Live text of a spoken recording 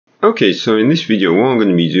Okay, so in this video what I'm going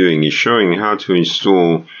to be doing is showing how to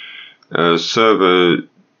install Server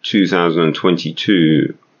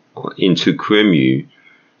 2022 into Qemu,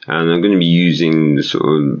 and I'm going to be using the sort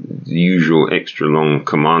of the usual extra long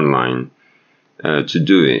command line to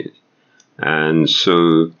do it. And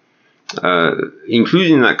so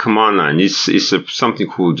including that command line is something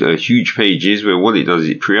called hugepages, where what it does is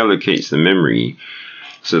it pre-allocates the memory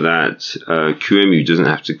so that Qemu doesn't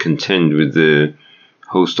have to contend with the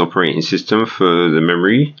host operating system for the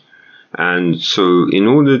memory. And so in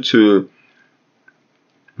order to,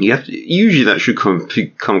 usually that should come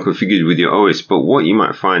configured with your OS, but what you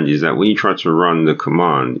might find is that when you try to run the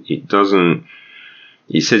command, it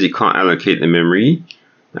says it can't allocate the memory.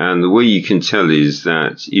 And the way you can tell is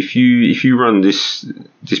that if you run this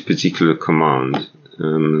particular command,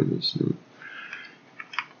 let's see.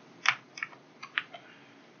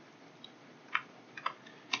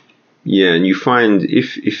 Yeah, and you find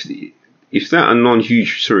if that a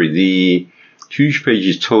non-huge, the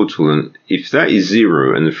hugepages total, and if that is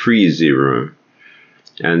 0 and the free is 0,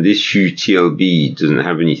 and this hv-tlb doesn't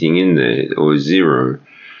have anything in there or is 0,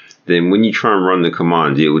 then when you try and run the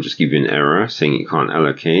command, it will just give you an error saying it can't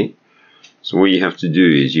allocate. So what you have to do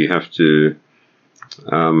is you have to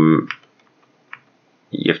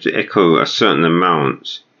echo a certain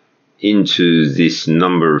amount into this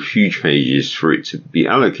number of hugepages for it to be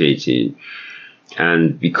allocated.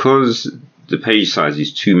 And because the page size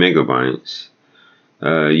is 2 megabytes,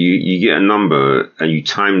 you get a number and you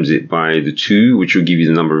times it by the 2, which will give you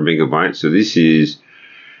the number of megabytes. So this is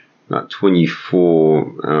about 24,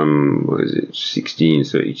 what is it, 16,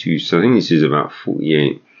 32, so I think this is about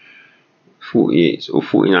 48 or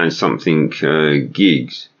 49 something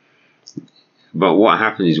gigs. But what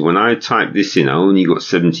happened is when I typed this in, I only got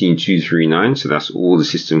 17,239, so that's all the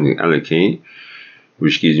system can allocate,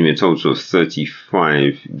 which gives me a total of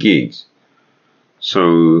 35 gigs.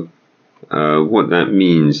 So what that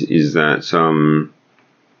means is that so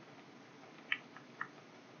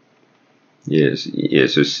notice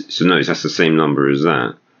that's the same number as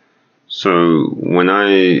that. So when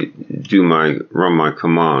I run my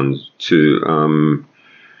command to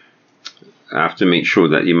I have to make sure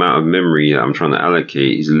that the amount of memory that I'm trying to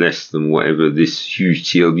allocate is less than whatever this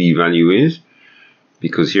hv-tlb value is,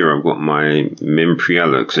 because here I've got my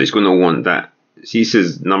mem-prealloc, so it's going to want that. See, it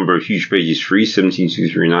says number of hugepages free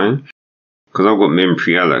 17,239, because I've got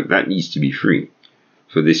mem-prealloc, that needs to be free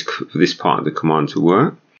for this part of the command to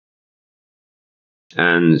work.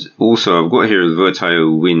 And also I've got here the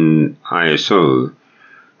virtio-win.iso,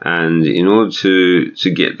 and in order to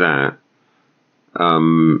get that,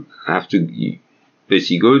 I have to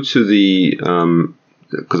basically go to the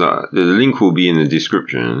because the link will be in the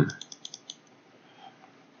description,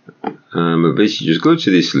 but basically just go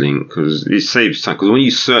to this link because it saves time, because when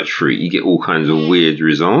you search for it you get all kinds of weird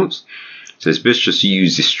results. So it's best just to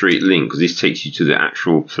use this straight link, because this takes you to the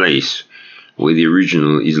actual place where the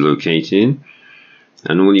original is located.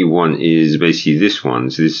 And all you want is basically this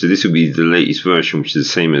one. So this will be the latest version, which is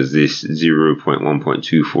the same as this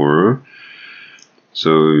 0.1.240.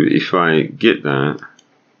 So if I get that, I'll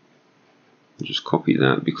just copy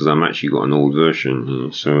that, because I'm actually got an old version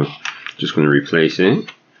here. So I'm just going to replace it.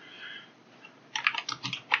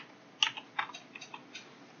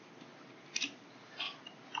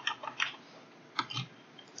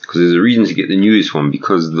 Because there's a reason to get the newest one,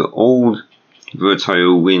 because the old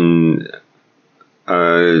virtio-win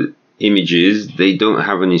images, they don't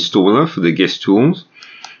have an installer for the guest tools.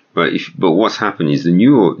 But what's happened is the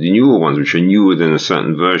newer ones, which are newer than a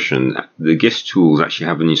certain version, the guest tools actually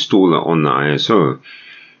have an installer on the ISO.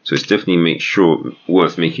 So it's definitely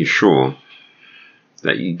worth making sure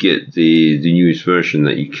that you get the newest version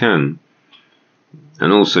that you can.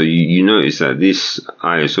 And also you notice that this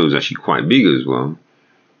ISO is actually quite big as well,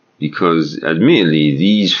 because admittedly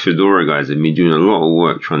these Fedora guys have been doing a lot of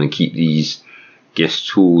work trying to keep these guest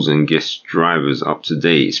tools and guest drivers up to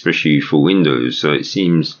date, especially for Windows. So it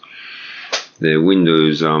seems their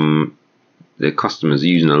Windows, their customers are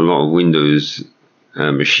using a lot of Windows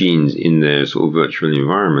machines in their sort of virtual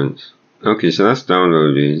environments. Okay, so that's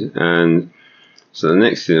downloaded, and so the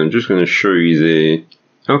next thing I'm just going to show you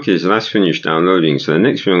okay, so that's finished downloading. So the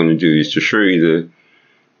next thing I'm going to do is to show you the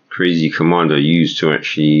crazy command I used to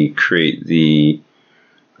actually create the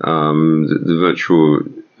virtual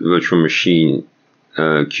machine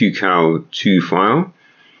qga.sock file.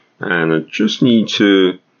 And I just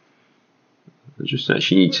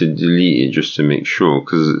actually need to delete it just to make sure,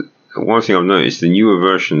 because one thing I've noticed, the newer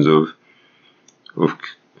versions of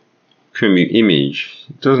Qemu image,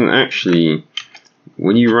 it doesn't actually,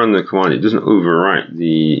 when you run the command, it doesn't overwrite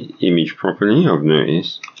the image properly, I've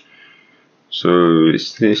noticed. So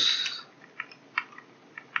it's this.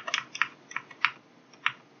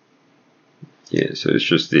 Yeah, so it's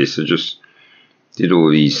just this. I just did all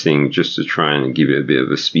these things just to try and give it a bit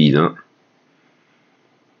of a speed up.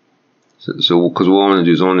 So because what I want to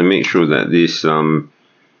do is I want to make sure that this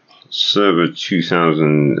server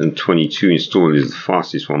 2022 install is the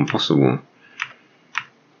fastest one possible.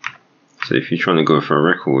 So if you're trying to go for a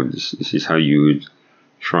record, this is how you would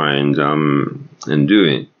try and do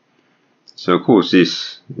it. So of course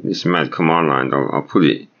this mad command line, I'll put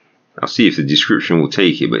it. I'll see if the description will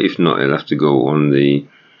take it, but if not, it'll have to go on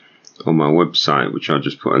my website, which I'll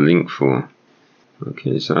just put a link for.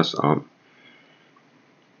 Okay, so that's up.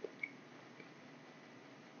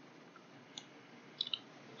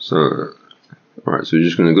 So, alright, so we're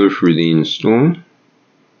just going to go through the install.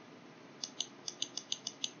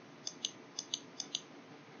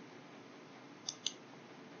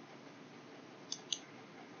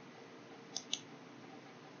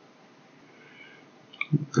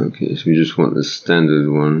 Okay, so we just want the standard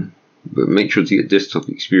one, but make sure to get desktop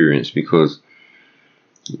experience because,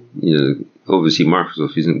 you know, obviously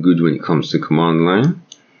Microsoft isn't good when it comes to command line.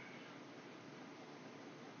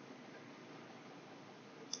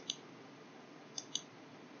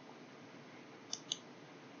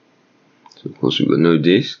 So of course we've got no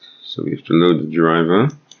disk, so we have to load the driver.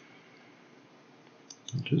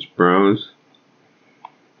 Just browse.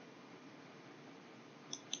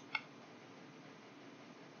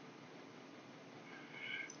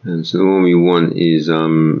 And so the one we want is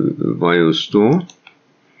VIO store.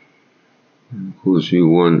 And of course we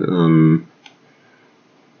want oh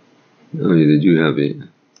yeah, they do have it.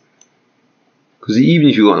 Because even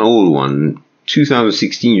if you got an old one,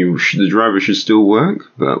 2016 the driver should still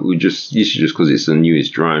work, but this is just because it's the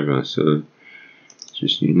newest driver, so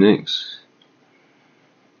just do next.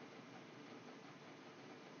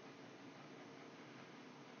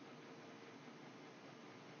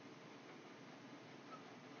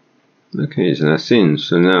 Okay, so that's in.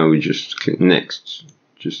 So now we just click next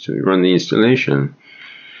just to run the installation.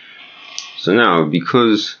 So now,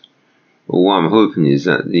 because what I'm hoping is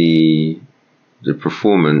that the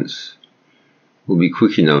performance will be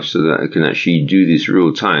quick enough so that I can actually do this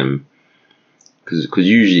real time. Because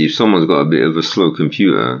usually if someone's got a bit of a slow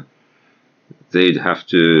computer, they'd have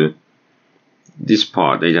to, this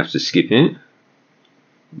part they'd have to skip it.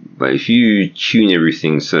 But if you tune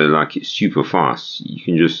everything so like it's super fast, you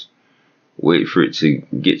can just wait for it to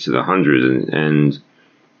get to the 100, and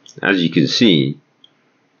as you can see,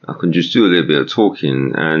 I can just do a little bit of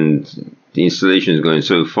talking and the installation is going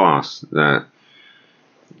so fast that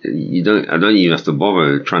I don't even have to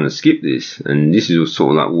bother trying to skip this. And this is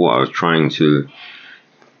sort of like what I was trying to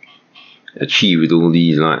achieve with all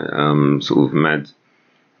these like sort of mad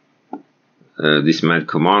this mad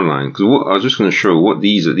command line. Because what I was just going to show what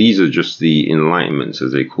these are just the enlightenments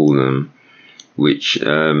as they call them, which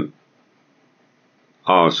are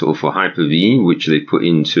sort of for Hyper-V, which they put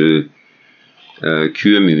into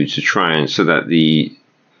Qemu to try and so that the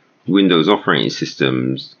Windows operating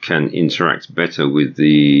systems can interact better with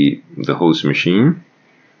the host machine.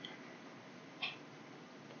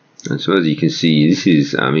 And so as you can see, this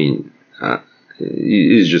is, I mean,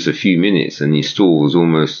 it is just a few minutes and the install is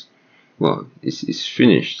almost, well, it's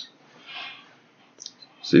finished.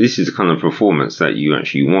 So this is the kind of performance that you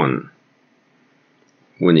actually want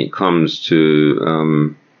when it comes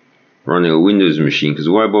to running a Windows machine. Because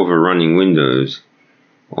why bother running Windows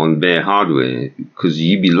on bare hardware? Because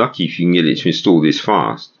you'd be lucky if you can get it to install this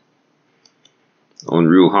fast on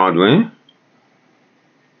real hardware.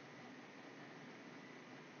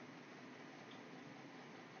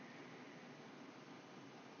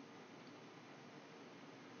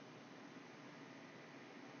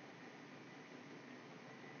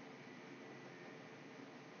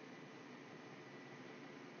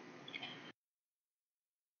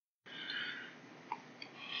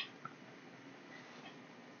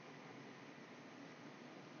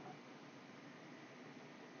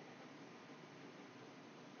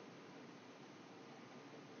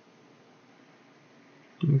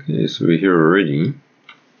 Okay, so we're here already.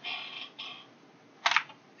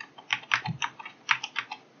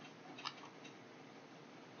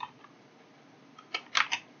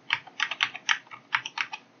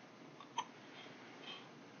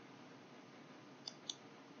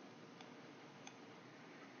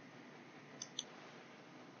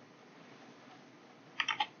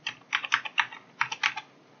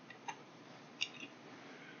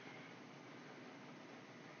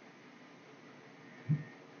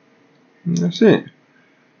 And that's it.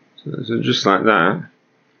 So just like that,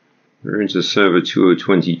 we're into server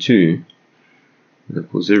 2022. And of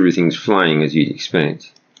course everything's flying as you'd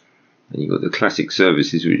expect. And you've got the classic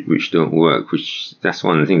services which don't work, which that's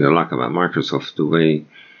one of the things I like about Microsoft, the way,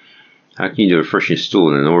 how can you do a fresh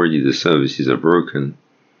install and already the services are broken?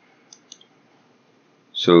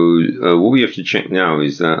 So what we have to check now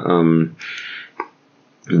is that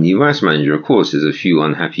in the device manager, of course, there's a few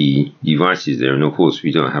unhappy devices there, and of course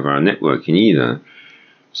we don't have our networking either.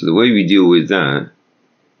 So the way we deal with that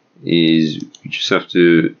is we just have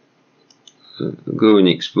to go in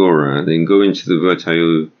Explorer, then go into the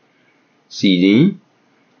Virtio CD,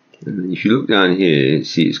 and then if you look down here,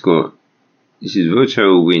 see it's got, this is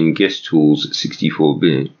virtio-win guest tools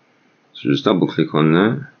 64-bit. So just double click on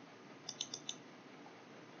that.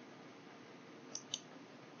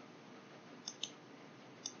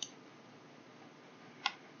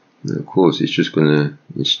 And of course it's just going to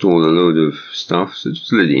install a load of stuff, so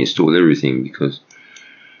just let it install everything, because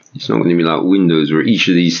it's not going to be like Windows where each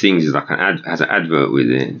of these things is like has an advert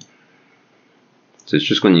with it. So it's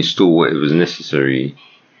just going to install whatever's necessary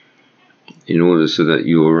in order so that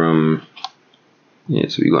you're yeah,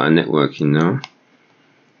 so we've got our networking now.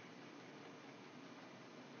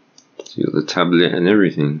 So you've got the tablet and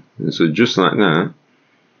everything, and so just like that,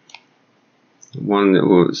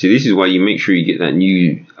 see, this is why you make sure you get that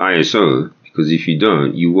new ISO, because if you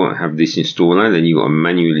don't, you won't have this installer. Then you got to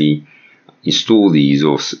manually install these,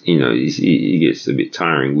 or you know, it gets a bit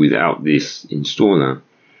tiring without this installer.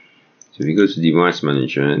 So if you go to Device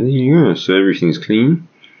Manager, and there you go, so everything's clean.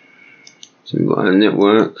 So we've got our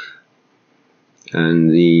network,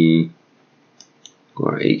 and got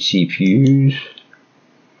our 8 CPUs.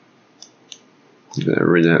 We've got our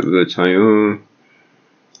Red Hat Virtio.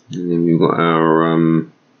 And then we've got our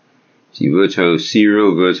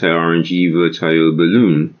virtio-serial, virtio-rng,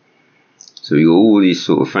 virtio-balloon. So we've got all these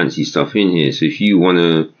sort of fancy stuff in here. So if you want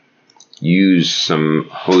to use some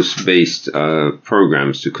host-based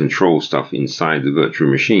programs to control stuff inside the virtual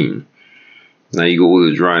machine, now you got all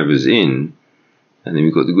the drivers in, and then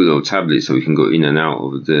we've got the good old tablet, so we can go in and out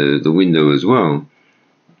of the window as well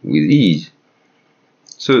with ease.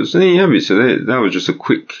 So there you have it. So that was just a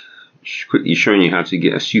quickly showing you how to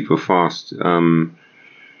get a super fast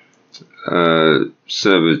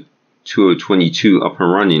server 2022 up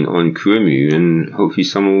and running on Qemu, and hopefully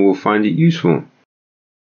someone will find it useful.